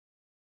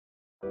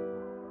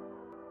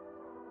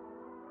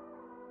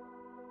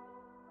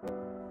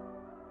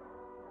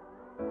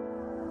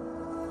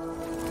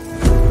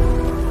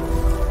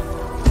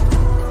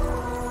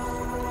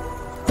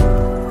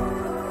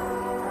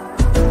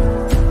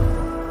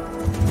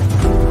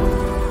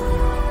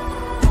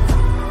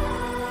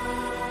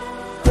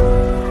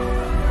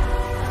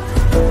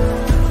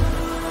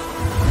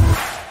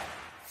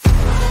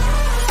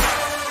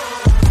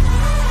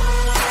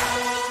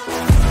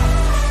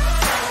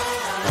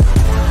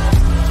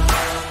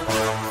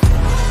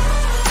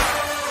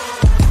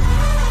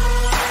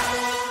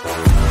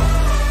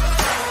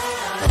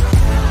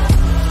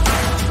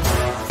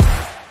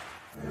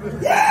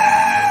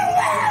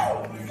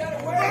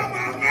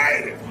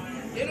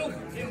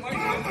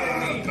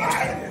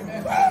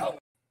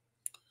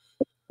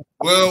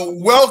Well,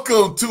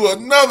 welcome to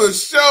another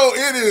show.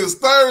 It is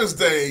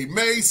Thursday,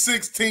 May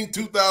 16th,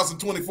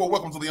 2024.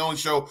 Welcome to the only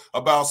show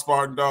about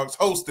Spartan Dawgs,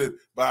 hosted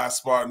by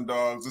Spartan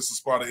Dawgs. This is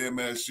Sparta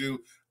MSU.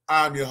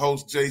 I'm your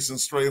host, Jason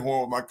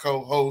Strayhorn, with my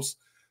co-host,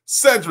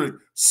 Sedrick,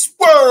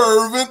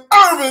 Swerving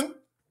Irvin.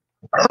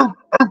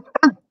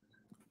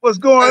 What's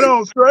going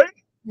on, Stray?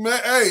 Man,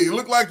 hey,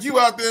 look like you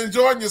out there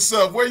enjoying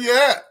yourself. Where you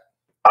at?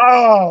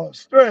 Oh,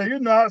 Stray, you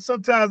know,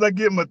 sometimes I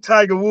get my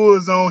Tiger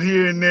Woods on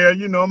here and there.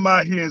 You know, I'm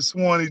out here in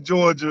Swanee,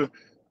 Georgia.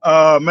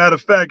 Matter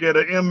of fact, at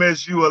a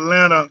MSU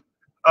Atlanta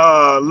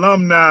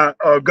alumni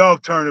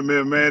golf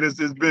tournament, man. It's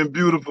been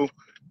beautiful.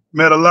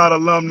 Met a lot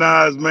of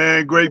alumni,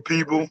 man, great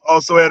people.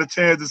 Also had a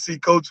chance to see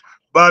Coach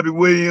Bobby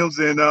Williams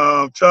and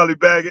Charlie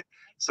Baggett.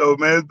 So,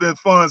 man, it's been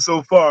fun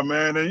so far,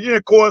 man. And, yeah,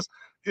 of course,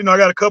 you know, I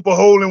got a couple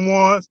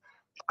hole-in-ones.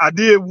 I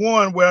did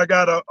one where I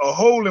got a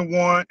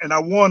hole-in-one, and I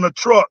won a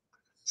truck.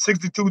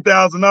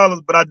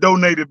 $62,000, but I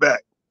donated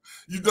back.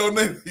 You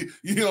donated?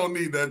 You don't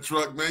need that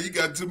truck, man. You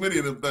got too many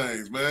of them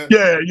things, man.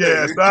 Yeah.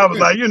 So I was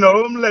like, you know,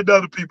 I'm gonna let the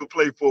other people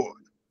play for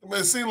it.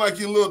 Man, it seemed like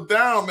you're a little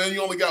down, man.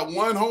 You only got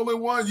one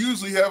hole-in-one.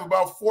 Usually you have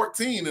about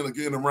 14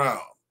 in a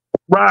round.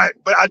 Right,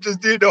 but I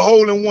just did the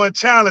hole-in-one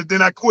challenge,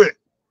 then I quit.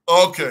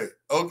 Okay.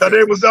 So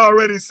they was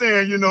already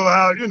saying, you know,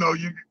 how, you know,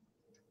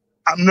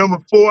 I'm number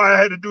 4. I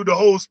had to do the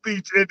whole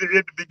speech at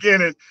the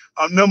beginning.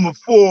 I'm number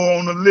 4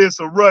 on the list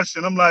of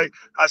rushing. I'm like,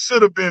 I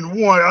should have been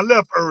 1. I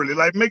left early.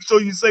 Like, make sure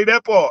you say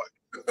that part.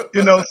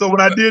 You know, so when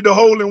I did the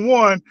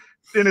hole-in-one,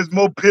 then there's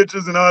more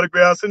pictures and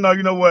autographs. I said, no,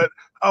 you know what?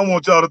 I don't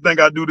want y'all to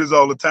think I do this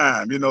all the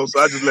time, you know, so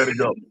I just let it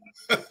go.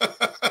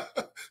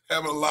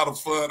 Having a lot of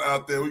fun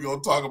out there. We're going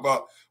to talk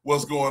about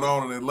what's going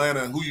on in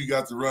Atlanta and who you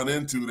got to run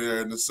into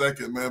there in a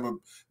second, man. But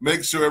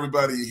make sure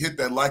everybody hit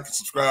that like and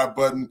subscribe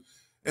button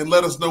and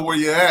let us know where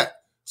you're at.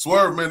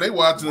 Swerve, man, they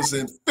watching us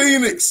in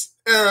Phoenix,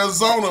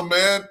 Arizona,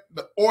 man,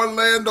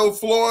 Orlando,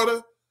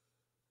 Florida,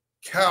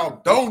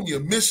 Caledonia,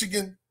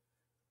 Michigan,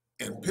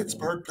 and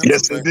Pittsburgh,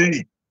 Pennsylvania. Yes,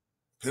 indeed.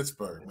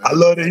 Pittsburgh, man. I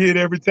love to hear it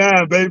every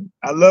time, baby.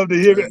 I love to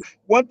hear it.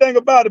 One thing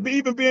about it,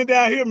 even being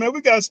down here, man,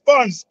 we got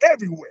Spartans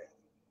everywhere.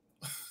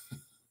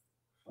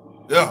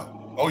 Yeah.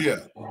 Oh, yeah.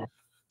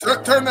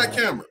 Turn that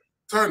camera.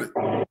 Turn it.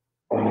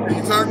 Can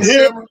you turn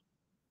the camera?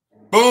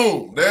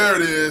 Boom. There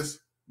it is.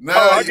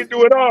 Now I can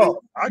do it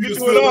all. I can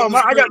do it all.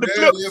 I got the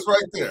flip. It's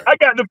right there. I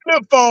got the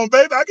flip phone,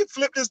 baby. I can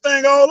flip this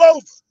thing all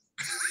over.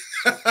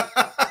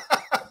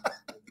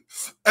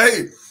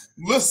 Hey,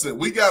 listen,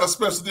 we got a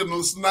special deal.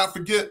 Let's not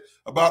forget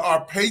about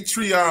our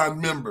Patreon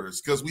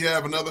members, because we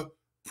have another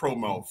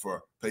promo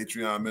for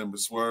Patreon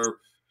members, Swerve.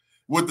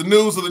 With the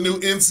news of the new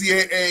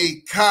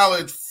NCAA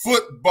college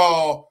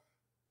football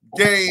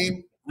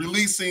game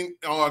releasing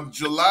on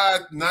July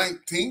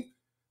 19th,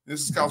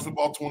 this is College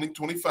Football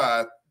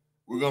 2025.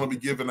 We're going to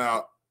be giving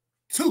out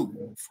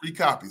 2 free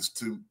copies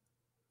to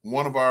two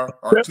of our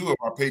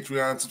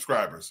Patreon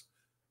subscribers.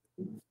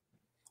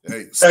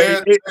 Hey,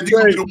 Stan, you're going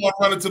to be the one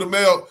running to the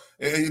mail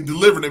and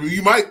delivering them.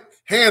 You might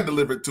hand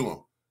deliver it to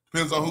them.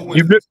 Depends on who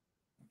wins.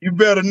 You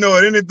better know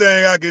it.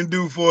 Anything I can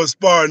do for a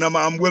Spartan,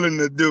 I'm willing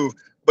to do.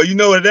 But you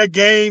know what? That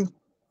game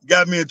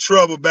got me in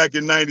trouble back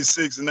in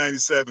 96 and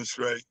 97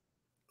 straight.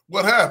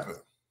 What happened?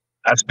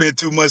 I spent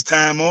too much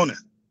time on it.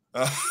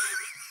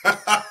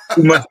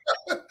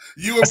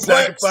 You were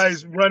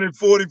sacrificed running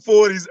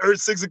 40-40s at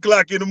 6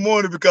 o'clock in the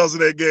morning because of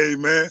that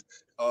game, man.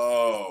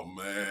 Oh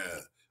man,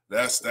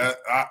 that's that.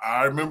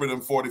 I remember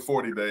them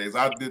 40-40 days.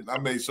 I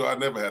made sure I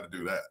never had to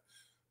do that.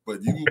 But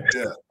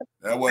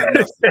that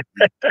wasn't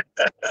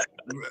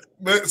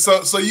nothing.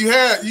 So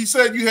you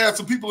said you had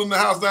some people in the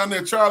house down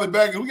there, Charlie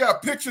Baggett. We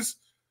got pictures.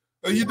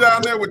 Are you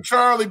down there with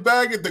Charlie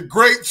Baggett, the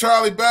great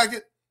Charlie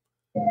Baggett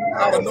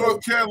out of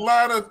North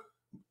Carolina?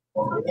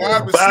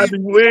 Bobby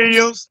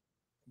Williams.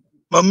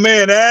 My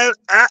man,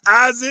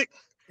 Isaac.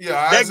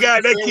 Yeah, Isaac,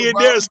 that kid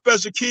there, a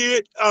special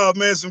kid. Oh,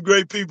 man, some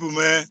great people,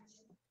 man.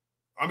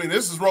 I mean,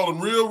 this is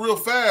rolling real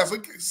fast.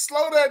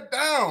 Slow that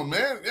down,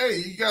 man. Hey,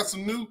 you got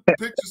some new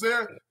pictures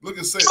there. Look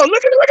at Oh,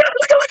 look at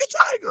like a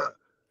tiger.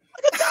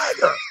 Like a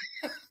tiger.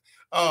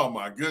 Oh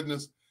my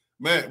goodness,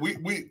 man.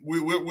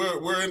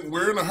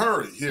 We're in a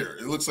hurry here.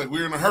 It looks like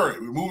we're in a hurry.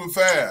 We're moving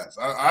fast.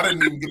 I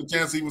didn't even get a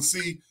chance to even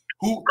see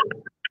who.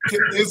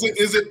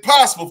 Is it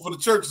possible for the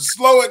church to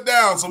slow it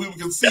down so we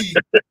can see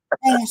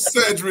who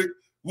Sedrick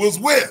was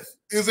with?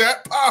 Is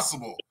that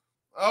possible?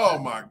 Oh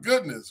my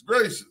goodness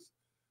gracious,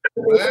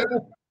 man!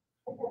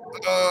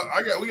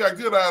 We got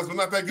good eyes, but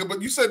not that good.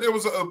 But you said there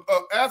was a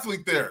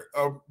athlete there,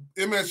 a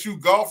MSU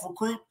golf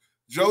recruit,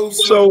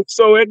 Joseph.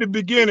 So at the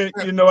beginning,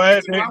 you know,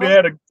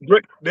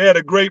 they had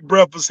a great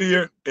breakfast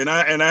here, and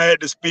I had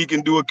to speak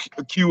and do a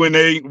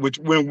Q&A, which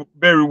went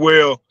very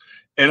well.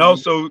 And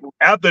also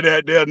after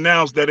that, they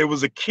announced that it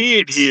was a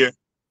kid here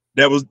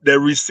that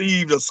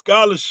received a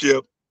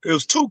scholarship. It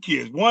was 2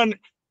 kids. One,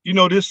 you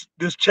know, this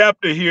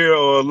chapter here,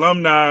 or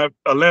Atlanta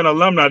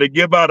alumni, they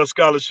give out a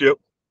scholarship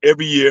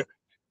every year.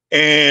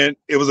 And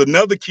it was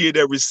another kid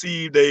that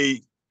received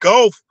a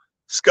golf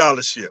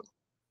scholarship.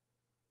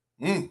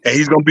 And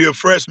he's gonna be a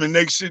freshman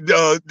next year,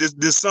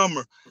 this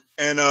summer.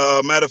 And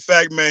matter of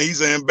fact, man,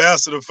 he's an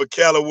ambassador for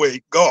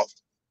Callaway Golf.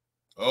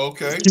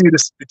 Okay.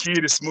 The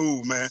kid is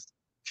smooth, man.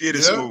 Kid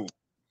is smooth.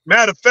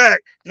 Matter of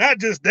fact, not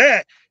just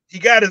that, he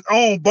got his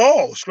own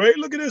ball. Straight.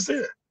 Look at this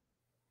here.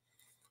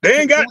 They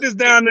ain't got this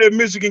down there at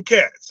Michigan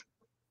Cats.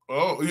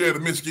 Oh, yeah, the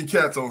Michigan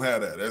Cats don't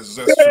have that. That's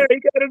Yeah, true. he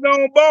got his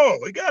own ball.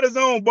 He got his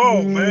own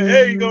ball, man.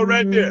 There you go,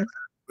 right there.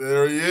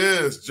 There he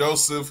is,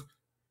 Joseph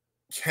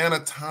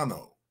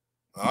Canatano.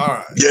 All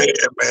right. Yeah,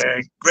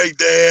 man. Great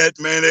dad,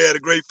 man. They had a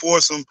great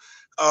foursome.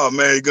 Oh,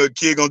 man, good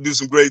kid gonna do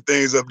some great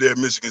things up there at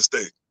Michigan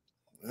State.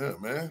 Yeah,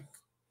 man.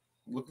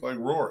 Look like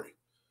Rory.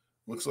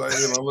 Looks like,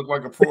 look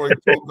like a pro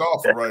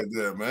golfer right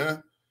there,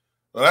 man.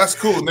 Well, that's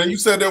cool. And then you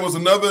said there was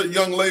another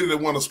young lady that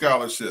won a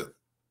scholarship.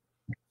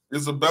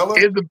 Isabella?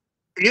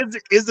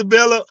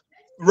 Isabella,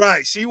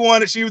 right. She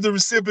won it. She was the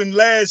recipient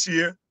last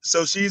year.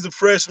 So she's a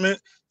freshman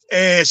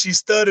and she's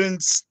studying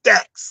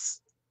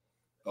stacks.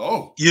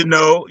 Oh. Yeah.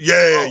 So she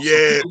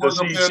up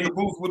there in the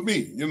booth with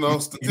me,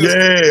 statistics.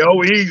 Yeah,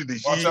 easily.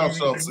 Watch out,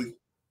 Chelsea.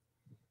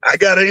 I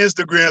got her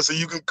Instagram, so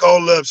you can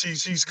call up.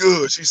 She's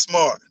good. She's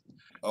smart.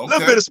 Okay. A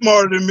little bit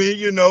smarter than me,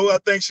 I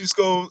think she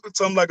scored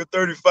something like a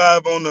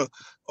 35 on the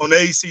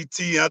ACT.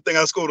 And I think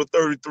I scored a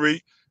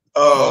 33.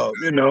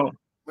 Okay.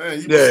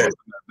 Man, you were slipping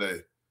that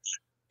day.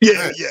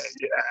 Yeah.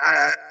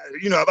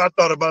 If I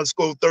thought about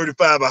scoring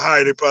 35 or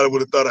higher, they probably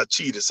would have thought I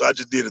cheated. So I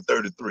just did a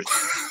 33.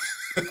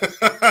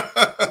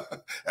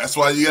 That's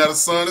why you got a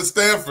son at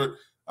Stanford.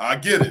 I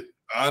get it.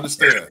 I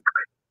understand.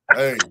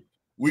 Hey,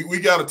 we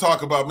got to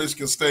talk about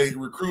Michigan State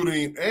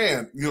recruiting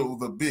and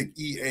the big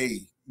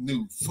EA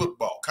new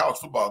college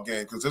football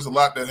game, because there's a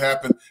lot that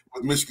happened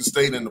with Michigan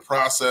State in the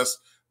process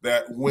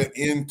that went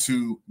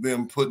into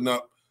them putting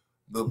up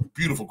the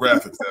beautiful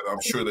graphics that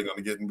I'm sure they're going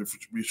to get. And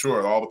be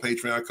sure all the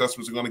Patreon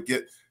customers are going to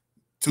get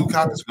 2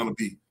 copies are going to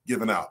be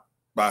given out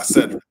by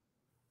Sedrick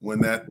when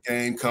that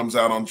game comes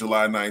out on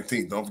July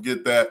 19th. Don't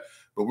forget that.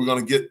 But we're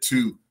going to get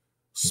to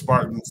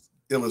Spartans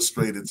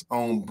Illustrated's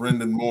own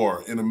Brendan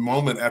Moore in a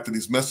moment after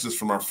these messages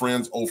from our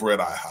friends over at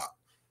IHOP.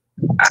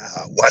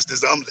 Watch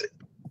this omelet.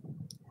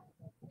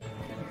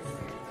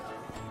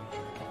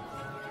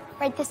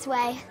 Right this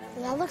way.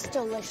 That looks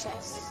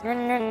delicious.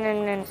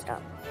 No,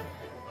 stop.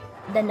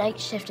 The night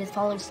shift is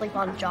falling asleep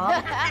on the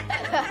job.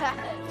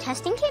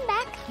 Testing came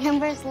back.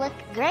 Numbers look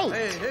great.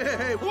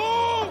 Hey,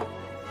 whoa!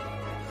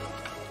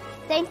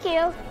 Thank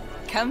you.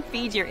 Come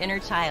feed your inner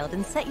child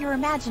and set your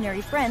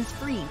imaginary friends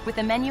free with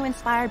a menu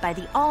inspired by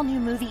the all-new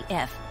movie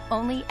If,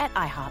 only at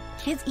IHOP.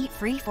 Kids eat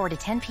free 4 to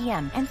 10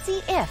 p.m. and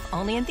see If,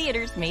 only in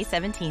theaters May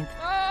 17th.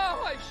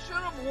 Oh, I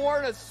should have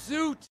worn a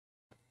suit.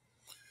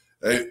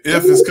 Hey,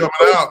 If is coming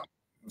out.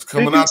 It's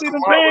coming out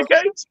tomorrow.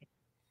 Pancakes?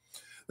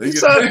 They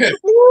get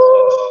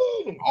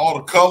all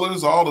the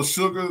colors, all the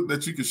sugar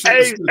that you can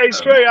shake. Hey,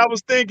 Stray, I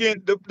was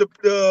thinking the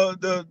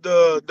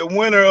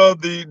winner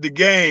of the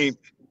game,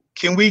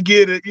 can we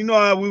get it? You know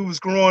how we was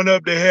growing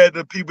up, they had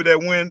the people that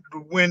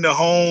win the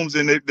homes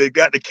and they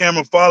got the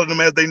camera follow them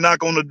as they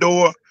knock on the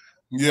door.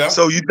 Yeah.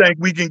 So you think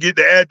we can get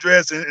the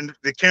address and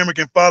the camera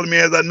can follow me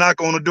as I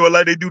knock on the door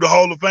like they do the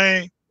Hall of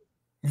Fame?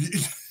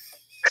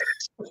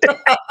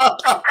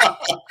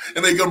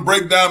 And they gonna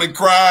break down and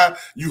cry.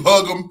 You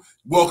hug them.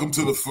 Welcome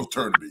to the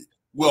fraternity.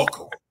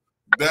 Welcome.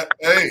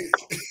 Hey,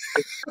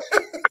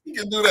 you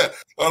can do that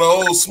on the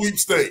old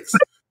sweepstakes.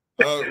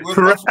 Right.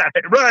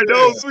 The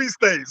old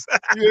sweepstakes.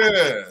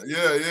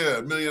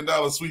 Yeah. $1 million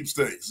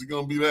sweepstakes. It's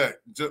gonna be that.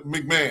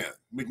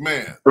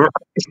 McMahon. Right.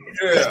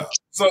 Yeah.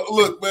 So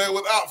look, man.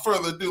 Without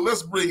further ado,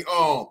 let's bring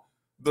on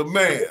the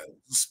man.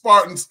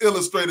 Spartans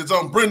Illustrated's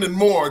own Brendan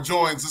Moore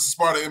joins. This is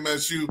Sparta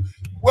MSU.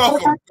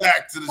 Welcome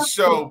back to the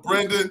show,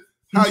 Brendan.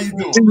 How you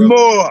doing,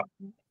 Moore?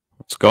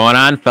 What's going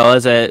on,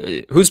 fellas?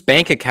 Whose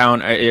bank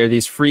account are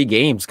these free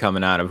games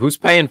coming out of? Who's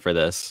paying for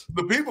this?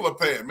 The people are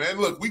paying, man.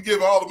 Look, we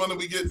give all the money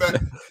we get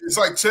back. It's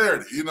like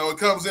charity. It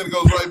comes in and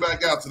goes right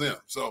back out to them.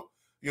 So,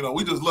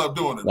 we just love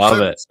doing it. Love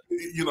it.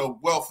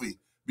 Wealthy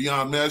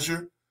beyond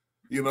measure.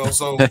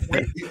 So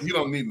you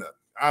don't need nothing.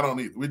 I don't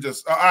need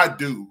it. I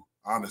do,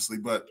 honestly,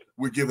 but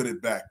we're giving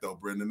it back, though,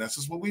 Brendan. That's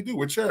just what we do.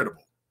 We're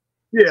charitable.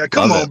 Yeah,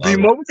 come on,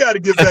 B-Mo. We got to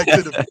get back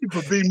to the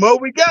people, B-Mo.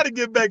 We got to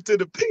get back to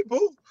the people.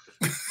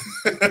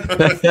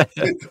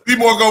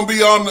 B-Mo gonna be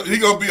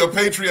a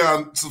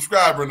Patreon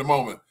subscriber in a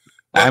moment.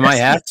 I might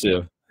have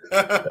to.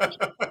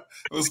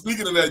 Well,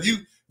 speaking of that,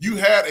 you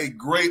had a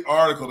great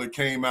article that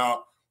came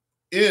out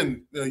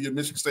in your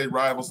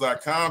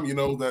MichiganStateRivals.com.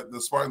 That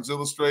the Spartans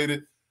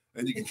Illustrated,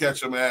 and you can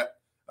catch them at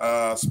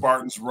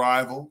Spartans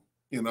Rival.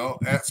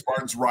 At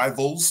Spartans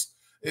Rivals,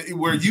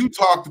 where you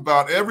talked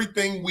about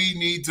everything we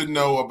need to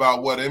know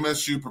about what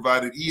MSU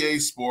provided EA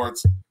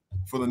Sports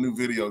for the new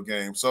video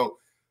game. So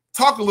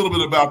talk a little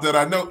bit about that.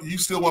 I know you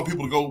still want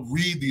people to go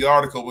read the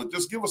article, but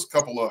just give us a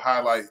couple of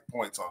highlight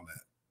points on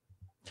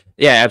that.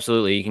 Yeah,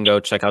 absolutely. You can go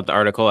check out the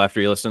article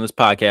after you listen to this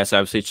podcast.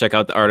 Obviously, check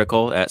out the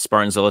article at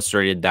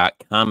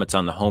SpartansIllustrated.com. It's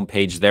on the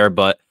homepage there.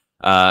 But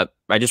I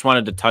just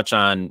wanted to touch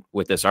on,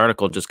 with this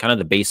article, just kind of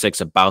the basics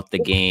about the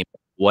game,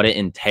 what it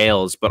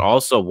entails, but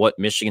also what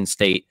Michigan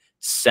State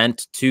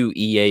sent to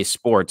EA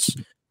Sports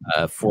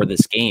for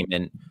this game.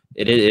 And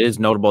it is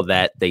notable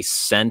that they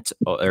sent,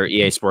 or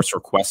EA Sports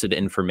requested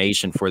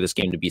information for this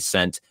game to be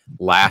sent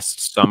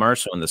last summer,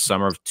 so in the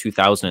summer of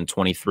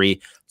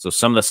 2023. So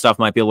some of the stuff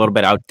might be a little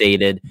bit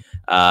outdated,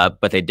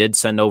 but they did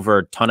send over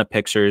a ton of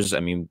pictures. I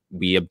mean,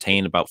 we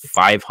obtained about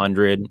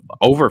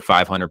over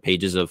 500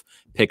 pages of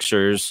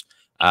pictures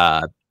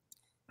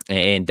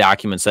and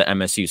documents that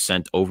MSU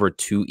sent over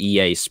to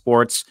EA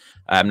Sports.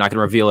 I'm not going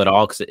to reveal it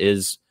all because it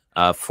is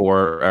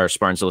for our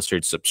Spartans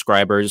Illustrated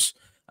subscribers.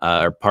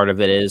 Or part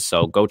of it is,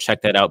 so go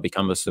check that out,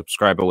 become a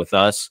subscriber with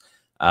us.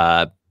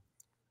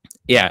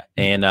 Yeah,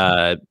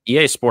 and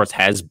EA Sports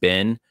has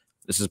been,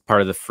 this is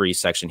part of the free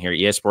section here,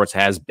 EA Sports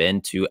has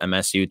been to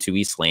MSU, to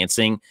East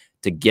Lansing,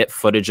 to get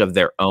footage of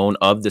their own,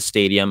 of the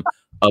stadium,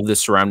 of the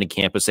surrounding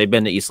campus. They've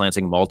been to East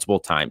Lansing multiple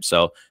times,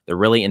 so they're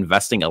really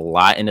investing a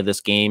lot into this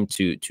game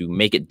to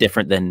make it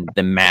different than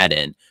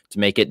Madden, to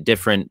make it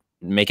different,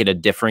 make it a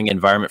differing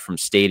environment from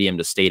stadium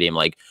to stadium.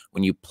 Like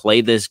when you play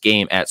this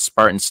game at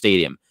Spartan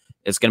Stadium,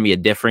 it's going to be a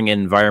different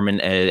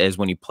environment as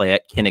when you play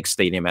at Kinnick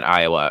Stadium at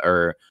Iowa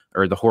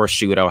or the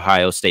Horseshoe at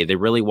Ohio State. They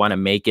really want to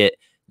make it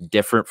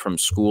different from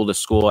school to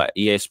school.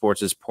 EA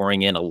Sports is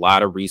pouring in a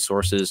lot of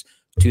resources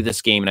to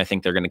this game, and I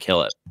think they're going to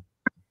kill it.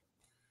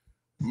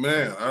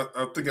 Man,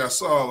 I think I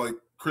saw like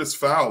Chris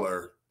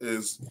Fowler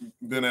has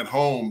been at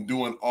home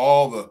doing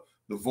all the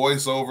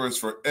voiceovers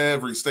for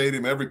every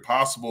stadium, every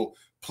possible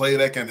play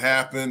that can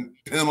happen,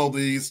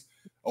 penalties,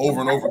 over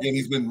and over again.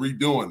 He's been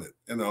redoing it,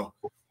 you know.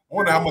 I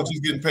wonder how much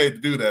he's getting paid to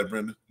do that,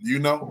 Brendan. Do you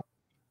know?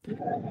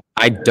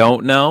 I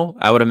don't know.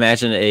 I would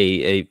imagine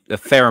a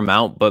fair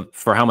amount, but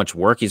for how much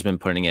work he's been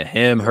putting in,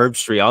 him,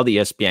 Herbstreit, all the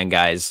ESPN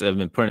guys have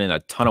been putting in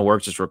a ton of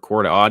work just to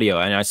record audio.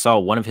 And I saw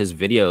one of his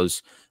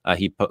videos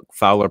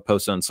Fowler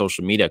posted on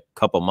social media a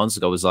couple months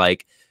ago, was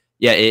like,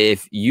 yeah,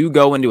 if you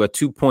go into a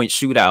 2-point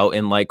shootout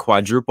in like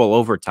quadruple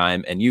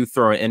overtime and you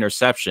throw an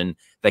interception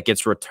that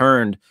gets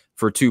returned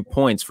for 2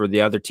 points for the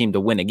other team to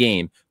win a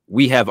game,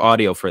 we have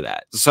audio for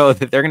that. So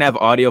they're going to have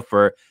audio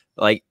for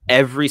like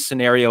every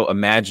scenario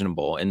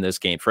imaginable in this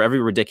game, for every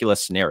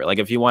ridiculous scenario. Like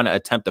if you want to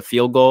attempt a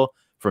field goal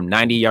from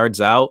 90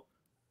 yards out,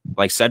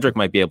 like Sedrick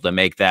might be able to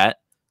make that.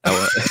 He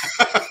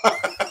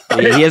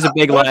has a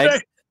big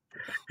leg.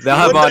 They'll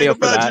have audio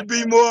for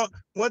that.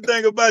 One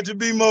thing about you,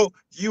 B-Mo,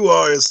 you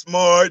are a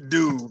smart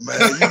dude, man.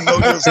 You know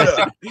your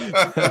stuff.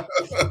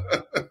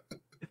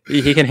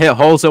 He can hit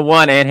holes in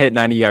one and hit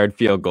 90-yard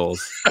field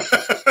goals.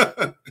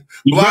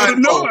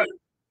 Blind know it.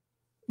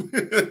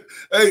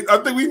 Hey, I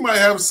think we might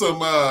have some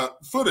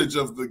footage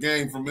of the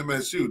game from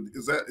MSU.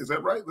 Is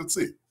that right? Let's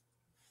see.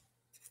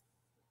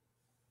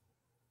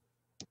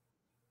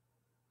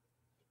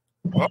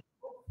 Oh.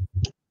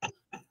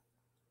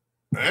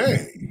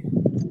 Hey,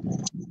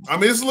 I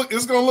mean,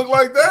 it's gonna look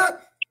like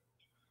that.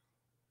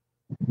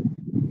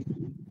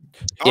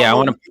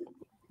 Yeah,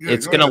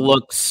 it's gonna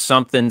look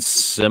something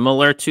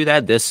similar to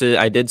that.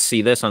 I did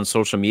see this on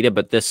social media,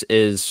 but this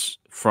is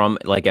from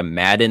like a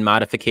Madden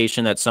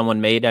modification that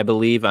someone made, I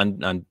believe,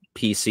 on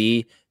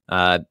PC.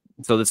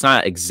 So that's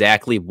not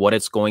exactly what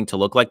it's going to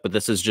look like, but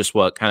this is just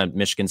what kind of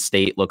Michigan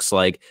State looks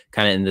like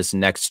kind of in this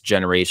next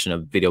generation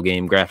of video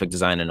game graphic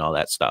design and all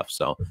that stuff.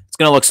 So it's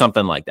going to look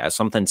something like that,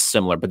 something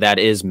similar, but that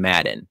is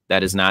Madden.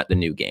 That is not the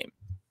new game.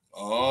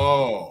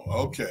 Oh,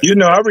 okay. You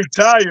know, I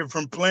retired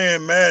from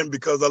playing Madden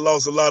because I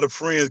lost a lot of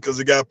friends because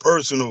it got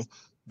personal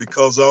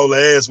because of all the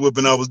ass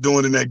whipping I was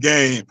doing in that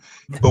game.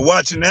 But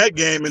watching that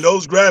game and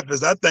those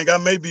graphics, I think I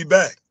may be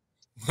back.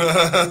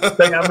 I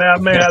think I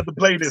may have to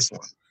play this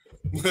one.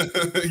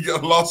 You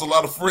lost a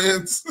lot of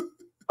friends.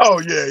 Oh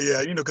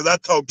yeah. You know, because I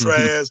talk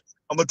trash.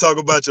 I'm gonna talk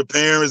about your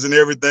parents and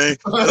everything.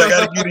 But I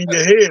gotta get in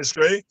your head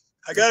straight.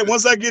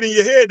 Once I get in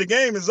your head, the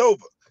game is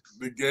over.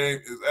 The game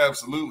is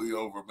absolutely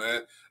over,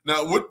 man.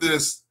 Now with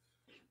this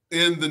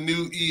in the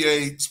new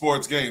EA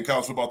Sports game,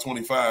 College Football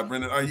 25,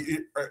 Brendan,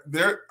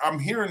 I'm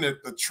hearing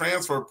that the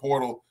transfer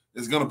portal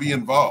is going to be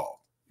involved.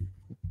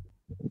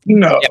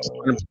 No. Yes,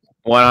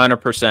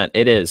 100%.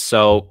 It is.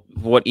 So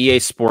what EA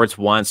Sports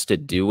wants to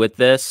do with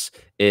this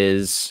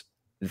is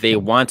they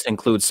want to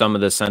include some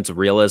of the sense of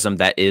realism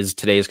that is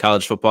today's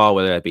college football,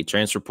 whether that be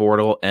transfer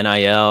portal,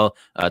 NIL,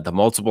 the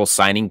multiple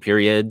signing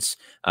periods.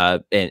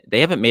 And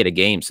they haven't made a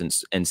game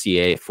since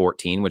NCAA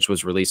 14, which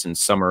was released in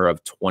summer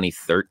of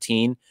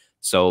 2013.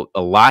 So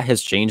a lot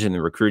has changed in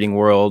the recruiting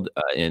world,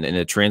 in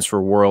the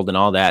transfer world and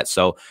all that.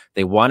 So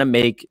they want to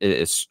make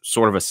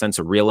sort of a sense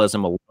of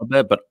realism a little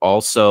bit, but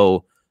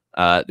also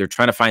they're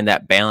trying to find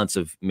that balance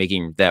of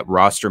making that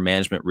roster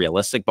management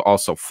realistic, but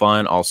also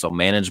fun, also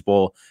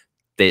manageable.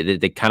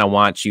 They kind of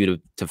want you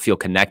to feel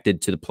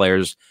connected to the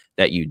players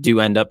that you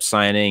do end up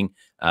signing.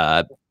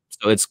 So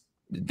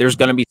there's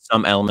going to be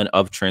some element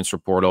of transfer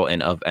portal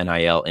and of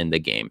NIL in the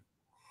game.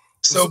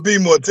 So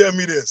B-More, tell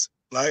me this.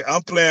 Like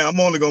I'm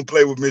only gonna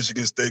play with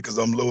Michigan State because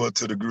I'm loyal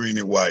to the green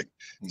and white.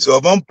 So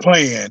if I'm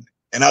playing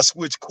and I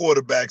switch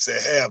quarterbacks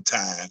at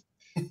halftime,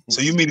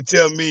 so you mean to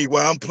tell me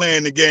while I'm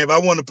playing the game, if I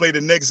want to play the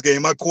next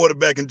game, my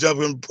quarterback can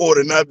jump in the portal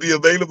and not be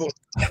available?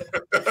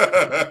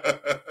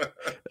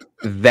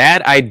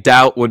 That I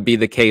doubt would be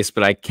the case,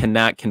 but I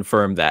cannot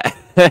confirm that.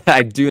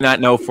 I do not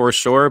know for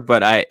sure,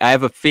 but I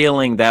have a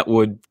feeling that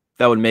would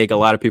make a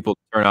lot of people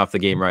turn off the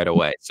game right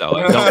away. So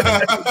I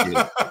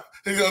don't.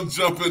 He's gonna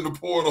jump in the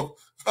portal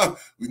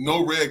with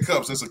no red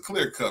cups. It's a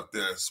clear cup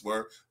there, I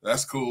swear.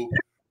 That's cool.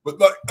 But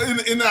like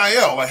in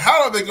NIL, like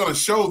how are they gonna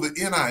show the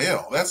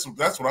NIL? That's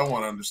what I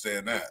want to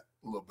understand that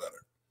a little better.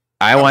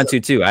 I want to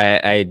too.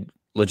 I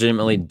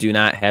legitimately do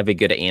not have a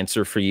good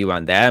answer for you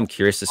on that. I'm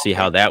curious to see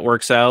how that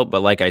works out.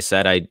 But like I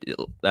said,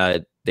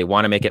 they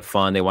want to make it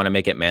fun. They want to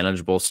make it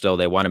manageable still.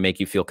 They want to make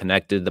you feel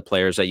connected to the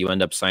players that you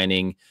end up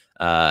signing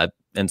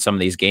in some of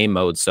these game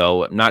modes.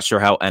 So I'm not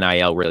sure how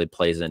NIL really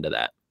plays into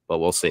that, but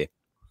we'll see.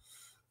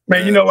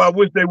 Man, you know, I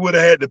wish they would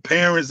have had the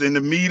parents in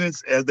the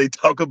meetings as they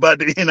talk about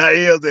the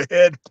NIL. They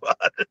had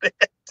part of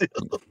that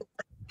too.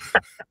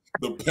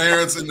 The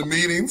parents in the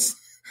meetings,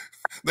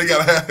 they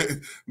got to have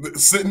it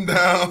sitting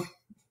down.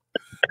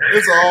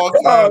 It's all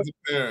kinds of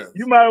parents.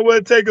 You might as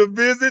well take a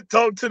visit,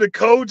 talk to the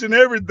coach and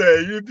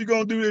everything. If you're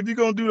gonna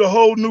do the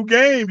whole new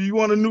game, you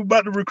want to know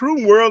about the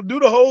recruiting world, do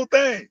the whole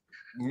thing.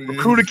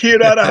 Recruit a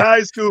kid out of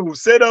high school,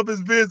 set up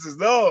his business.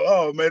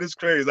 Oh man, it's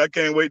crazy. I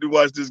can't wait to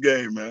watch this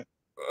game, man.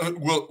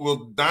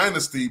 Will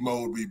Dynasty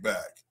mode be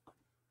back?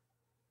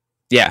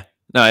 Yeah.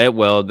 No, it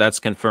will. That's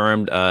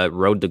confirmed.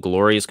 Road to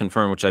Glory is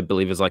confirmed, which I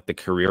believe is like the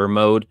career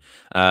mode.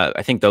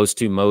 I think those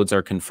two modes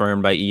are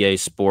confirmed by EA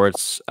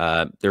Sports.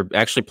 They're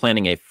actually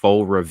planning a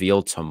full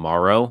reveal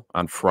tomorrow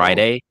on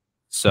Friday.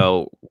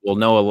 So we'll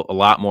know a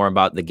lot more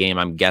about the game,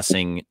 I'm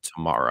guessing,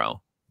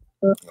 tomorrow.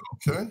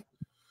 Okay.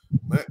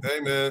 Hey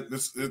man,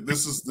 this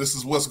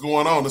is what's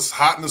going on. It's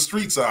hot in the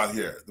streets out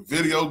here. The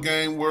video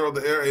game world,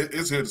 the area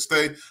is here to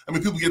stay. I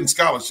mean, people getting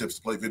scholarships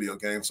to play video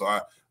games, so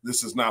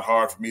this is not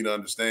hard for me to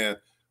understand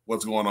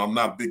what's going on. I'm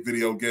not a big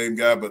video game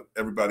guy, but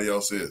everybody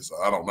else is. So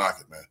I don't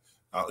knock it, man.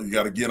 You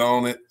got to get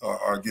on it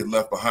or get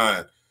left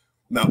behind.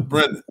 Now,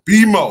 Brendan,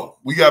 BMO,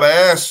 we got to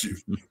ask you.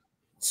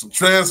 Some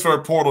transfer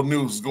portal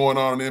news is going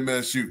on in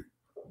MSU.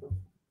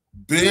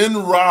 Ben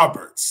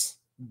Roberts,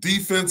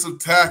 defensive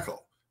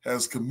tackle,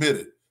 has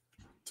committed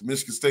to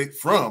Michigan State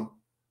from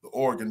the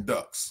Oregon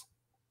Ducks.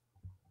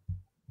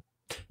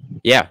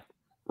 Yeah.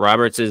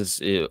 Roberts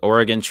is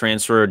Oregon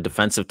transfer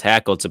defensive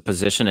tackle. It's a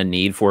position of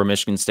need for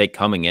Michigan State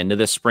coming into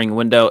this spring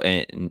window,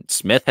 and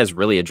Smith has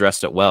really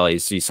addressed it well. You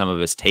see some of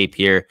his tape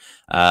here.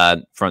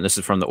 This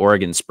is from the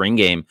Oregon spring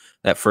game.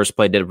 That first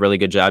play did a really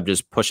good job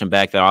just pushing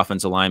back that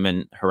offensive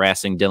lineman,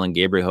 harassing Dylan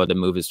Gabriel to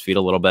move his feet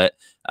a little bit.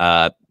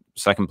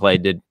 Second play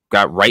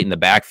got right in the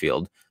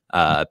backfield.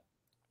 Yeah,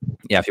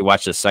 if you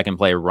watch the second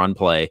play, run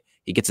play,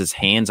 he gets his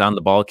hands on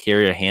the ball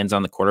carrier, hands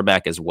on the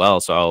quarterback as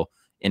well. So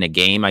in a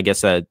game, I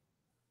guess that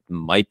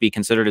might be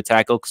considered a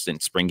tackle because in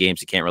spring games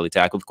you can't really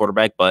tackle the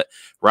quarterback. But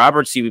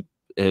Roberts,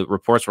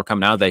 reports were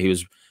coming out that he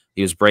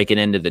was breaking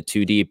into the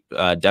 2-deep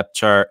depth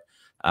chart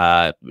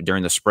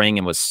during the spring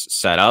and was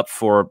set up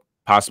for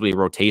possibly a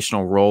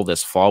rotational role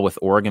this fall with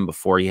Oregon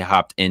before he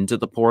hopped into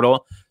the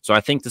portal. So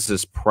I think this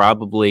is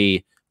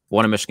probably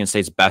one of Michigan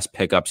State's best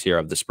pickups here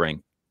of the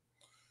spring.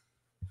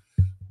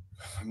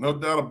 No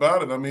doubt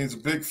about it. I mean, he's a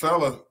big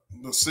fella,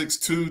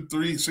 6'2",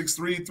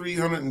 6'3",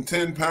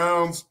 310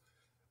 pounds.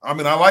 I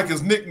mean, I like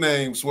his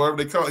nicknames.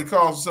 Wherever he calls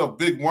himself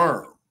Big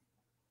Worm.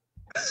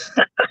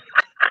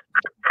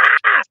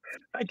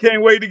 I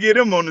can't wait to get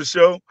him on the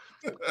show.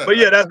 But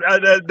yeah,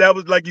 that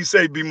was like you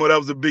say, BMO. That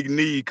was a big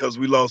need because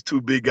we lost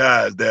two big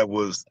guys that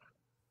was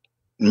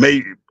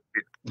maybe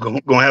gonna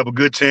have a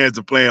good chance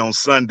to play on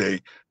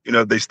Sunday. You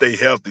know, if they stay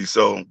healthy.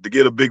 So to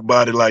get a big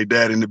body like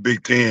that in the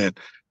Big Ten,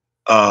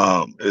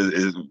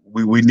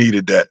 we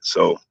needed that.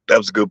 So that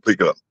was a good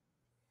pickup.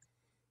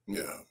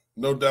 Yeah.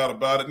 No doubt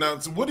about it. Now,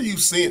 so what are you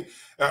seeing?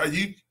 Are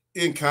you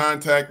in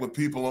contact with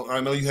people? I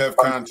know you have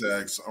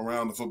contacts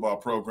around the football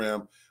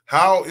program.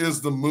 How is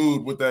the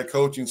mood with that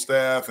coaching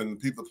staff and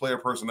people, player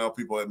personnel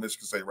people at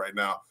Michigan State right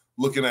now,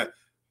 looking at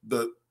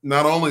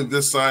not only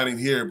this signing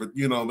here, but,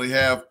 you know, they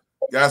have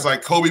guys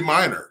like Kobe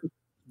Minor,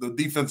 the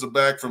defensive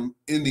back from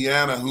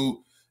Indiana,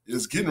 who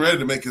is getting ready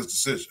to make his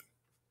decision.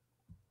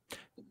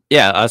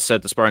 Yeah, us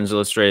at the Spartans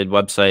Illustrated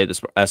website,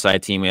 the SI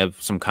team, we have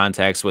some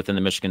contacts within the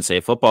Michigan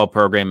State football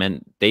program,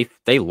 and they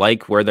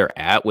like where they're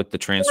at with the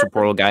transfer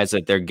portal guys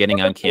that they're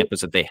getting on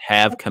campus that they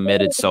have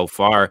committed so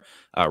far.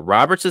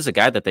 Roberts is a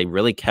guy that they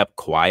really kept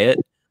quiet.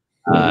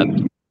 Yeah,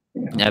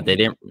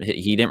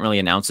 he didn't really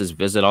announce his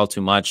visit all too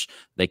much.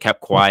 They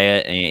kept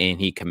quiet and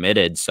he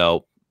committed.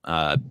 So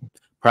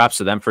props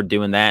to them for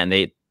doing that.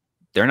 And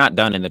they're not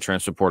done in the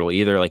transfer portal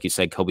either. Like you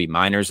said, Kobe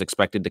Minor's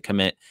expected to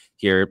commit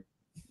here,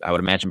 I would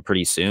imagine,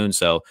 pretty soon.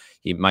 So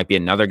he might be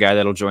another guy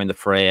that'll join the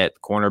fray at the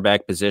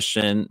cornerback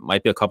position.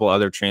 Might be a couple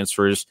other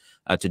transfers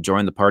to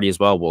join the party as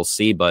well. We'll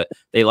see. But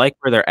they like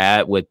where they're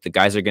at with the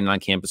guys that are getting on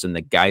campus and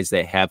the guys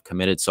they have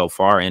committed so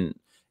far.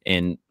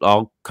 And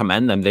I'll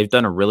commend them. They've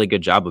done a really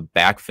good job of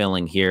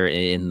backfilling here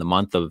in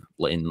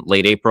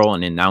late April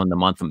and now in the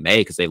month of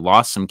May, because they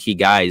lost some key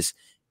guys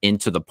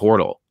into the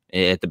portal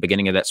at the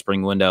beginning of that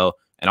spring window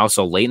and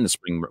also late in the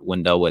spring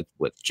window with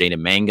Jaden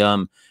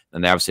Mangum,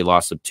 And they obviously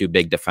lost the 2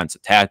 big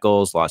defensive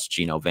tackles, lost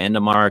Gino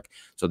Vandemark.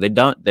 So they've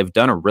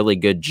done a really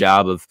good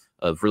job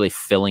of really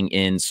filling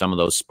in some of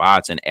those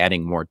spots and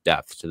adding more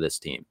depth to this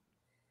team.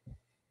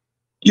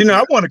 You know,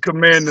 I want to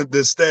commend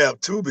the staff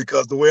too,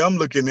 because the way I'm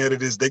looking at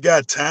it is they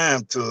got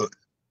time to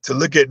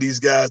look at these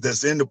guys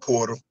that's in the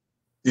portal,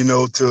 you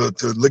know, to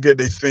look at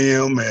their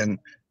film and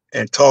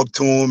talk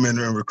to them and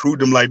recruit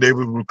them like they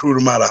would recruit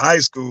them out of high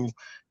school.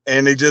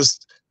 And they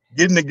just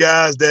getting the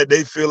guys that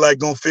they feel like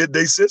gonna fit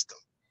their system.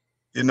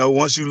 You know,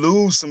 once you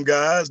lose some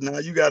guys, now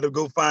you got to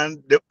go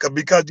find,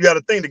 because you got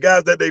to think the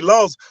guys that they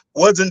lost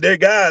wasn't their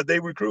guys they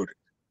recruited.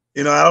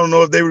 You know, I don't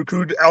know if they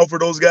recruited out for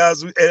those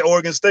guys at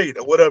Oregon State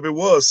or whatever it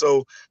was.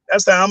 So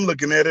that's how I'm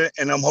looking at it.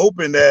 And I'm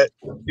hoping that,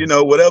 you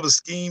know, whatever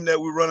scheme that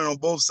we're running on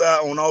both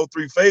sides, on all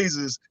 3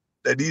 phases,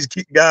 that these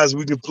guys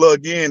we can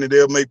plug in and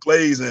they'll make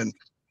plays. And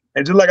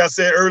just like I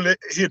said earlier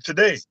here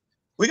today,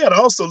 we got to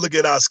also look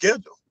at our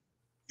schedule.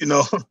 You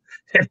know,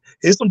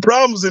 there's some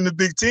problems in the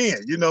Big Ten.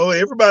 You know,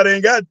 everybody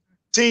ain't got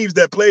teams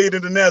that played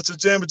in the national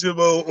championship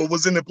or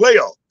was in the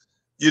playoff.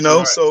 You know,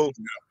 right. So,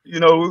 you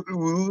know,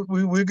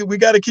 we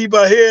got to keep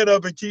our head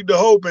up and keep the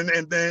hope and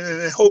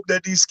hope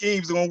that these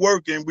schemes are going to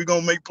work and we're going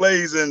to make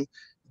plays and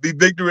be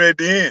victory at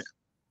the end.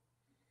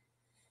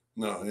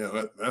 No,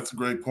 yeah, that's a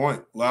great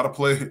point. A lot of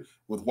play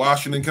with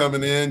Washington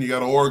coming in. You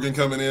got Oregon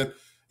coming in.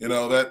 You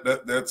know,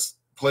 that's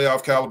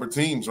playoff caliber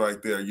teams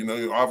right there. You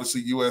know,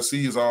 obviously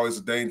USC is always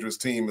a dangerous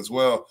team as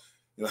well.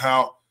 You know,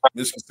 how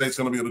Michigan State's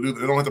going to be able to do that.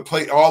 They don't have to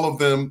play all of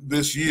them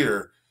this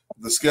year.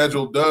 The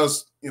schedule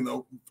does, you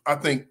know, I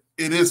think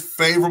it is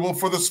favorable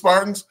for the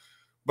Spartans,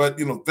 but,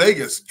 you know,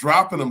 Vegas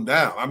dropping them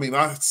down. I mean,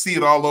 I see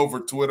it all over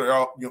Twitter,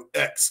 you know,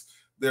 X.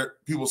 There,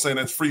 people saying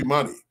that's free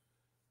money,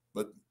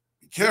 but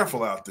be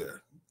careful out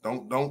there.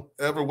 Don't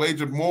ever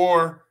wager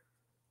more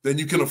than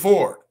you can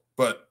afford.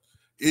 But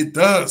it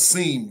does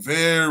seem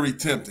very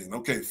tempting.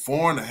 Okay,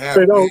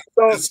 4.5.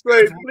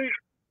 Hey,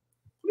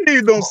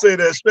 please don't say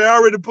that. I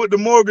already put the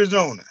mortgage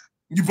on it.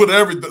 You put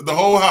the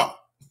whole house.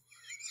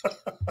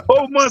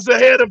 4 months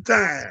ahead of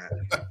time.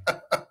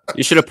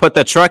 You should have put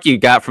the truck you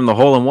got from the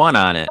hole-in-one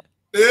on it.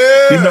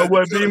 Yeah. You know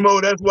what,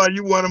 B-Mo? That's why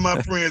you one of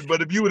my friends.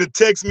 But if you would have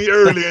texted me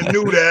earlier and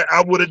knew that,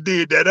 I would have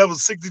did that. That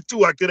was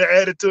 62. I could have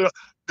added to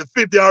the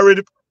 50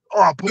 already.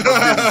 Oh, I put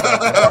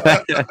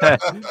my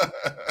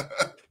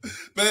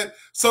man.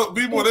 So,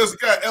 B-Mo, there's a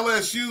guy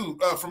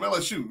LSU from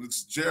LSU.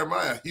 It's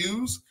Jeremiah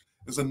Hughes.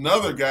 There's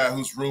another guy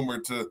who's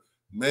rumored to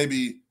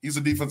he's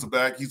a defensive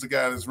back. He's a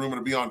guy that's rumored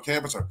to be on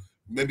campus or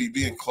maybe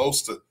being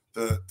close to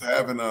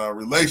having a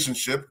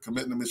relationship,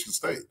 committing to Michigan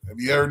State. Have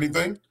you heard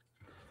anything?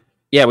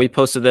 Yeah, we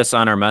posted this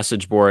on our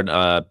message board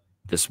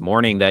this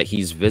morning that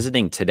he's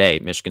visiting today,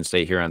 Michigan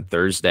State here on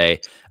Thursday.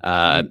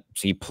 So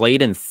he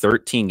played in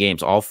 13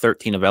 games, all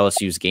 13 of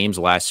LSU's games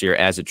last year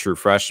as a true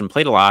freshman,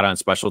 played a lot on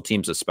special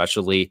teams,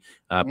 especially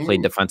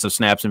played defensive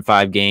snaps in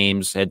 5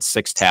 games, had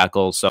 6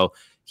 tackles. So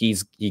he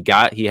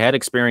had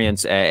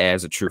experience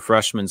as a true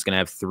freshman. He's going to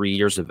have 3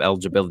 years of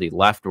eligibility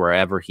left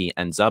wherever he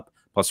ends up,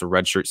 plus a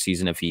redshirt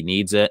season if he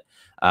needs it.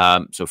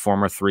 So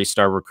former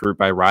 3-star recruit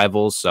by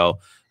Rivals. So,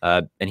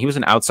 and he was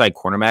an outside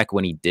cornerback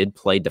when he did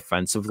play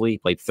defensively,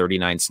 played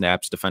 39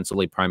 snaps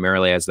defensively,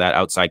 primarily as that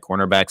outside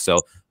cornerback. So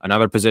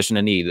another position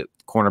in need,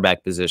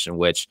 cornerback position,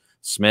 which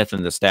Smith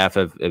and the staff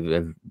have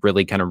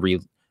really kind of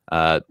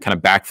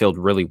backfilled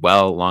really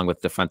well, along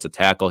with defensive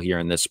tackle here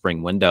in this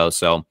spring window.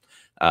 So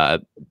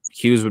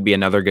Hughes would be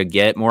another good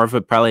get, more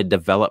of probably a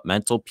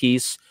developmental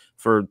piece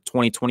for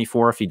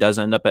 2024 if he does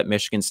end up at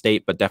Michigan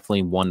State, but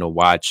definitely one to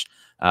watch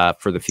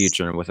for the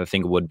future, and I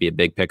think it would be a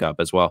big pickup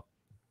as well.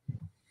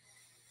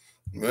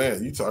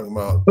 Man, you talking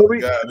about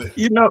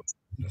you know,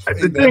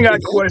 the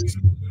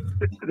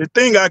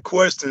thing I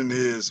question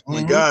is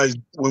when guys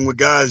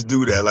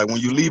do that, like when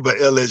you leave a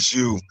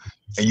LSU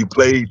and you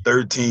played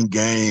 13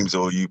 games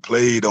or you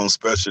played on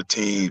special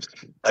teams,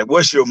 like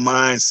what's your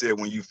mindset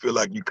when you feel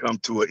like you come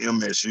to an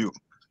MSU?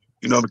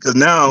 You know, because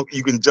now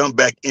you can jump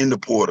back in the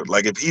portal.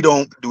 Like if he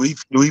don't, do he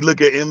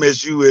look at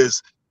MSU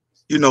as,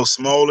 you know,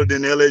 smaller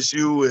than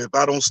LSU? If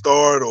I don't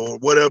start or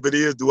whatever it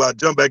is, do I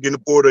jump back in the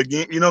portal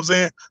again? You know what I'm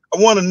saying?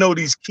 I want to know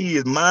these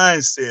kids'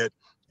 mindset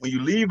when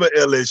you leave a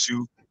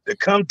LSU to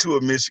come to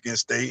a Michigan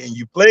State and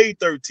you played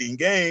 13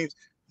 games,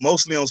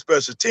 mostly on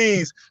special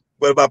teams.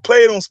 But if I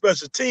played on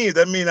special teams,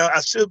 that means I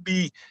should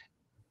be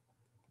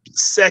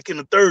second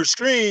or third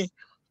string.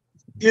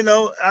 You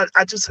know,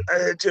 it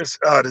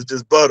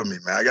just butter me,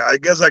 man. I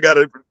guess I got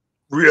to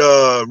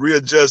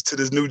readjust to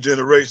this new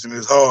generation.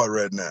 It's hard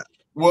right now.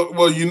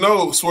 Well, you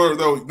know, Swerve,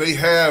 though, they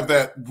have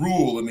that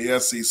rule in the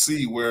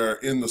SEC where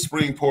in the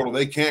spring portal,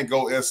 they can't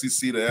go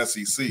SEC to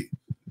SEC.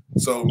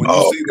 So when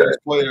you see those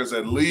players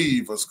that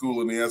leave a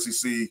school in the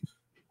SEC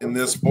in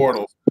this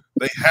portal,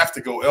 they have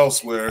to go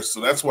elsewhere.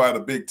 So that's why the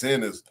Big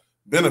Ten is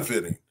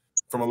benefiting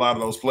from a lot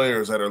of those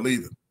players that are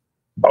leaving.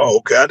 Oh,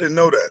 okay. I didn't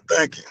know that.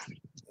 Thank you.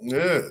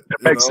 Yeah.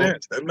 That makes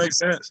sense. That makes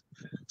sense.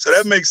 So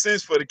that makes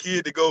sense for the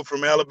kid to go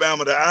from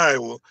Alabama to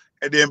Iowa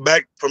and then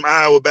back from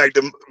Iowa back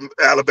to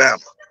Alabama.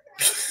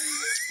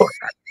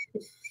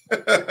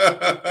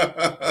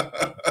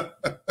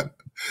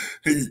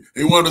 he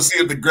wanted to see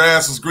if the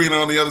grass was green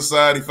on the other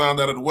side. He found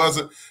out it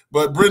wasn't.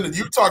 But Brendan,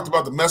 you talked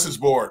about the message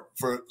board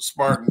for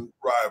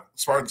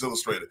Spartans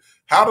Illustrated.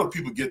 How do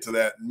people get to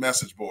that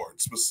message board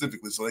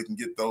specifically so they can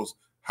get those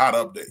hot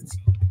updates?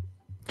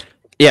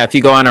 Yeah, if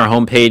you go on our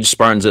homepage,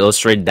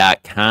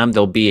 SpartansIllustrated.com,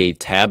 there'll be a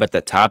tab at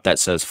the top that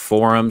says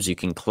forums. You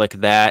can click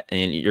that,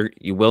 and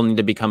you will need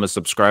to become a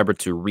subscriber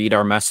to read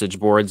our message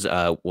boards.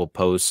 We'll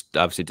post,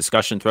 obviously,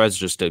 discussion threads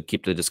just to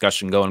keep the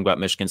discussion going about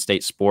Michigan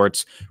State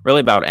sports, really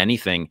about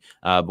anything.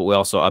 But we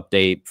also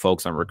update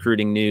folks on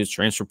recruiting news,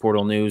 transfer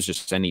portal news,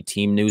 just any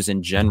team news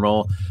in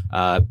general.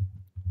 But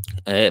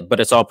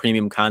it's all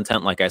premium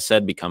content. Like I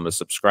said, become a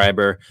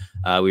subscriber.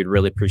 We'd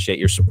really appreciate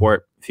your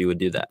support if you would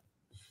do that.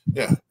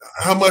 Yeah.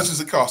 How much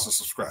does it cost to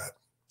subscribe?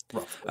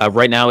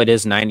 Right now it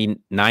is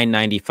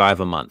 $9.95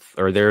 a month,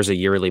 or there's a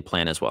yearly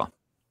plan as well.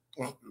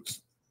 Well, it's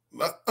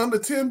under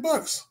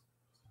 $10.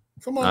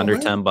 Come on, under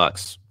man.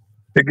 $10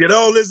 to get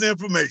all this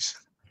information.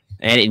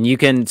 And you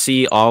can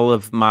see all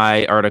of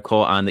my article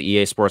on the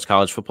EA Sports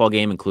College football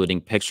game,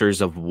 including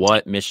pictures of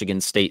what Michigan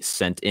State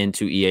sent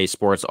into EA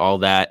Sports, all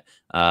that,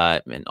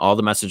 and all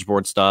the message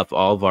board stuff,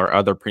 all of our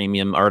other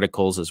premium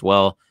articles as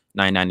well.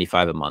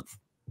 $9.95 a month.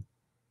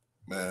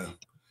 Man.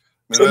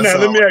 So now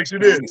let me ask you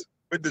this.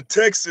 With the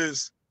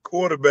Texas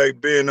quarterback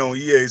being on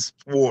EA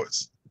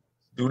Sports,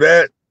 do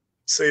that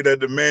say that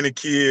the Manning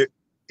kid,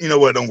 you know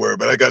what, don't worry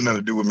about it. I got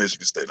nothing to do with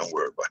Michigan State. Don't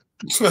worry about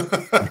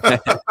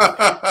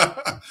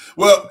it.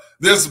 Well,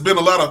 there's been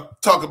a lot of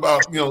talk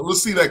about,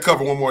 let's see that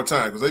cover one more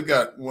time because they've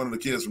got one of the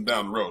kids from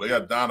down the road. They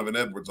got Donovan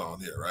Edwards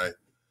on here, right?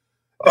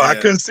 Oh, and I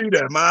couldn't see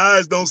that. My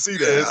eyes don't see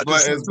that.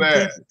 It's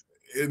bad.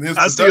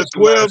 I see a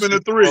 12 and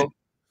a 3.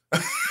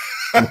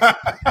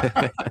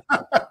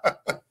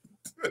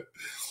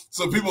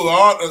 So people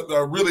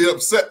are really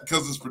upset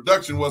because his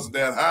production wasn't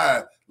that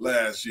high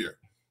last year,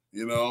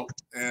 and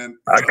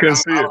I couldn't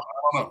see it.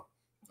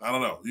 I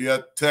don't know. You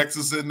got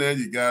Texas in there.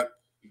 You got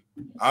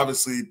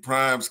obviously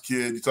Prime's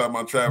kid. You're talking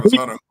about Travis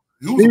Hunter.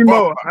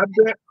 BMO,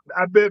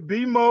 I bet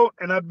BMO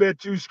and I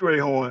bet you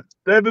Strayhorn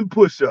 7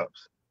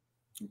 push-ups.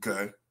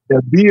 Okay.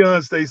 That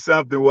Deion say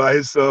something while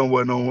his son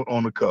wasn't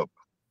on the cover.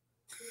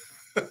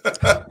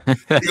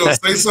 You gonna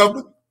say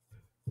something?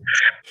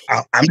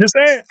 I'm just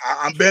saying.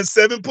 I'm betting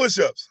 7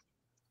 push-ups.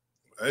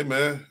 Hey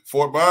man,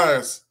 Fort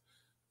Myers,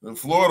 the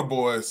Florida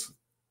boys,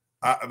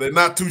 they're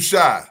not too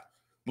shy.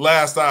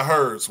 Last I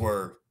heard,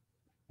 Swerve.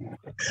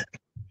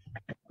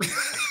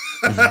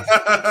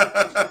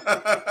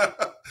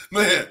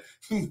 Man,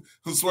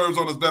 Swerve's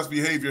on his best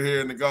behavior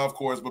here in the golf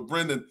course. But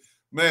Brendan,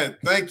 man,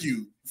 thank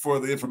you for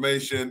the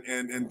information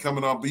and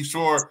coming on. Be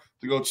sure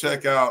to go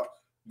check out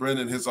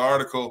Brendan, his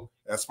article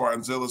at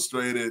Spartans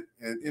Illustrated,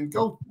 and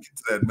go get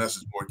to that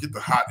message board. Get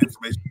the hot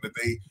information that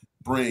they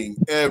bring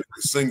every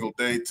single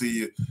day to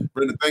you.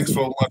 Brendan, thanks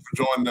so much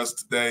for joining us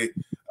today.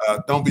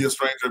 Don't be a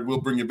stranger.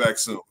 We'll bring you back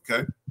soon,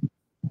 okay?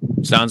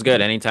 Sounds good.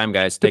 Anytime,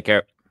 guys. Take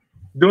care.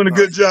 Doing a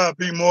good job,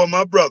 P. Moore,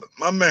 my brother,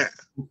 my man.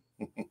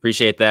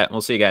 Appreciate that.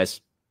 We'll see you guys.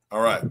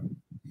 All right.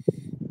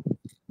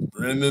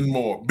 Brendan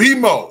Moore.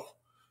 B-Mo.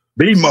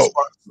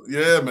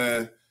 Yeah,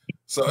 man.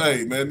 So,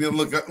 hey, man,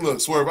 look,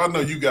 Swerve, I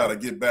know you got to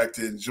get back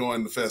to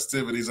enjoying the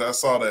festivities. I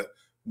saw that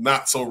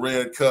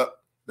not-so-red cup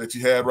that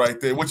you had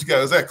right there. What you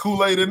got? Is that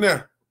Kool-Aid in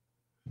there?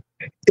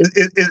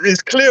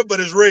 It's clear, but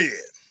it's red.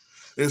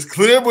 It's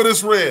clear, but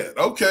it's red.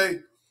 Okay.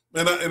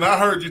 And I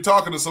heard you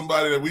talking to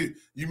somebody that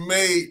you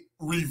may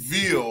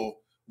reveal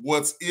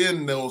what's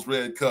in those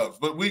red cups.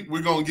 But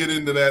we're going to get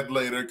into that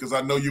later because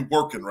I know you're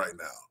working right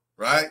now,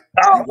 right?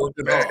 Oh, you're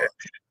working hard.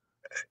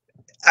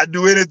 I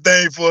do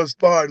anything for a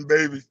Spartan,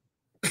 baby.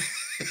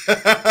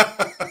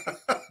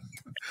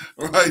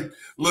 Right.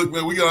 Look,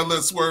 man, we got to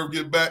let Swerve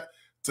get back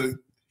to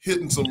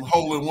hitting some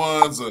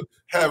hole-in-ones or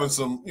having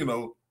some,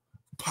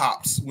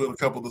 pops with a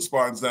couple of the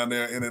Spartans down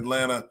there in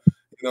Atlanta.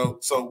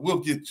 So we'll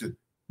get you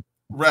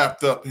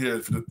wrapped up here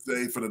for the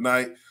day, for the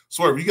night.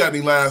 Swerve, you got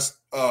any last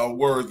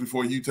words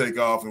before you take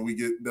off and we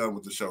get done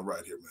with the show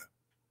right here,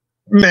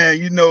 man? Man,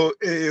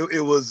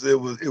 it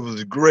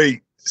was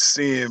great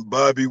seeing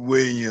Bobby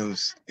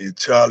Williams and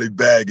Charlie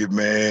Baggett,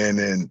 man,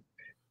 and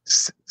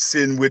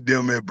sitting with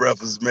them at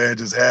breakfast, man,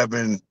 just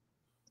having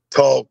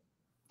talk,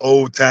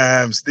 old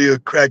times, still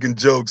cracking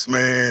jokes,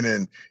 man,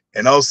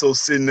 and also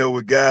sitting there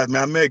with guys.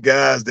 Man, I met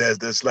guys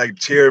that's like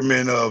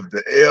chairman of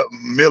the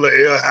Miller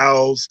Air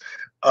House.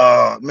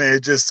 Man,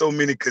 just so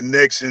many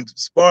connections.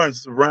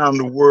 Spartans around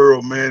the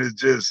world, man. It's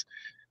just,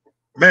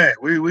 man,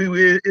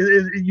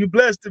 you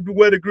blessed to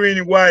wear the green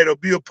and white or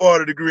be a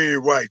part of the green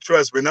and white.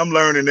 Trust me, and I'm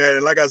learning that.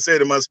 And like I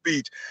said in my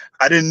speech,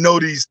 I didn't know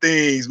these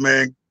things,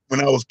 man,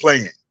 when I was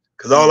playing,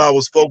 because all I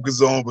was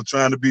focused on was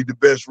trying to be the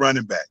best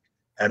running back.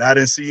 And I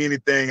didn't see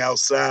anything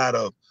outside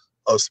of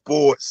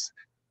sports,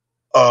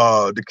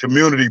 the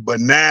community. But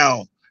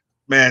now,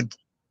 man,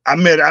 I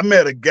met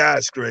a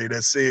guy, Stray,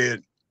 that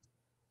said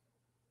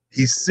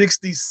he's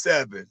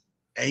 67,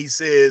 and he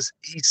says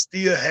he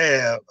still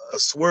have a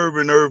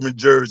Swerving Irvin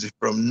jersey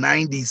from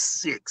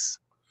 '96.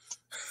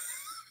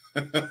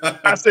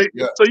 I say,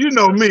 yeah. So you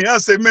know me. I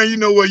say, man, you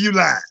know what? You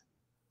lying.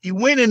 He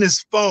went in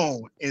his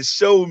phone and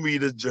showed me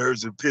the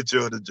jersey, picture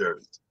of the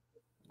jersey.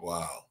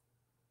 Wow.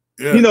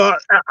 Yeah. You know,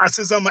 I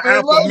since I'm an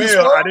alpha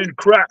male, I didn't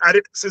cry.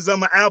 Since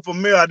I'm an alpha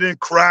male, I didn't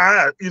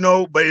cry, you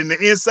know, but in the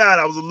inside,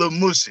 I was a little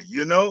mushy,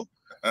 you know?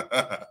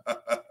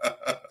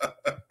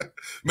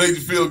 Made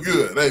you feel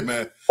good. Hey,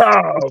 man.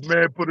 Oh,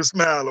 man, put a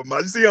smile on my.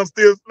 You see, I'm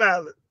still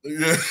smiling.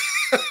 Yeah.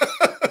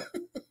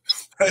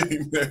 Hey,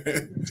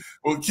 man.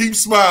 Well, keep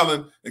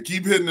smiling and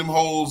keep hitting them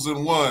holes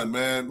in one,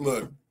 man.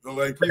 Look,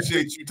 I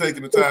appreciate you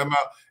taking the time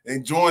out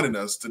and joining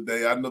us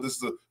today. I know this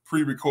is a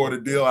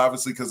pre-recorded deal,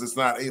 obviously, because it's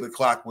not 8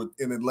 o'clock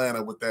in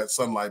Atlanta with that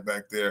sunlight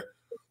back there.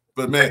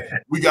 But, man,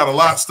 we got a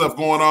lot of stuff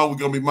going on. We're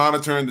going to be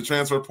monitoring the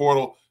transfer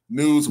portal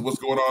news and what's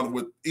going on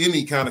with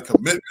any kind of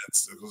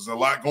commitments. There's a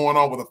lot going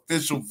on with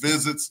official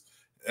visits,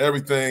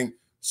 everything,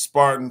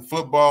 Spartan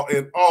football,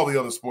 and all the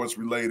other sports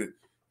related.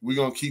 We're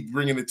going to keep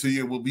bringing it to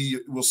you.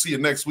 We'll see you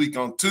next week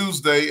on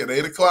Tuesday at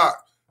 8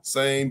 o'clock.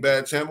 Same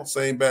bad channel,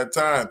 same bad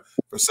time.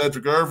 For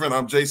Sedrick Irvin,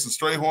 I'm Jason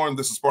Strayhorn.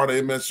 This is Sparta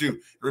MSU.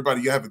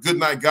 Everybody, you have a good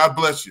night. God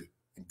bless you,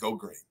 and go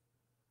green.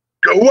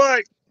 Go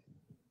white.